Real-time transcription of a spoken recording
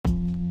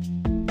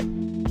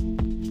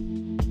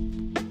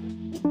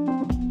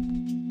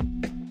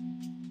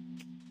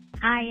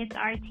Hi, it's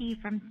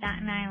RT from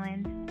Staten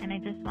Island, and I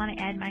just want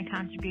to add my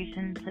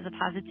contribution to the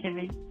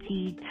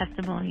positivity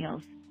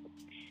testimonials.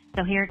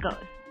 So here it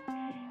goes.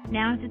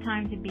 Now is the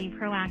time to be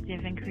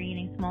proactive in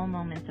creating small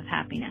moments of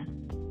happiness.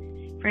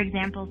 For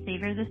example,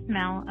 savor the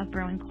smell of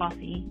brewing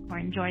coffee or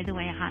enjoy the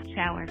way a hot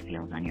shower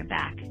feels on your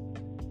back.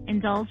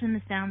 Indulge in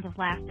the sounds of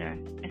laughter,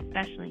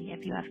 especially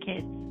if you have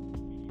kids.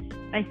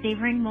 By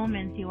savoring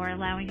moments, you are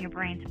allowing your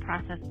brain to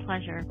process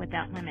pleasure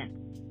without limits.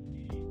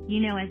 You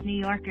know, as New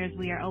Yorkers,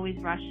 we are always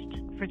rushed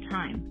for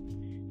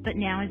time, but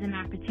now is an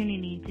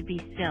opportunity to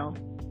be still.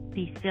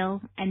 Be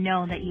still and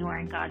know that you are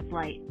in God's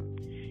light.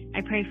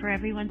 I pray for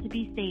everyone to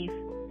be safe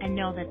and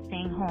know that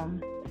staying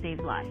home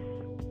saves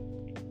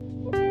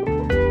lives.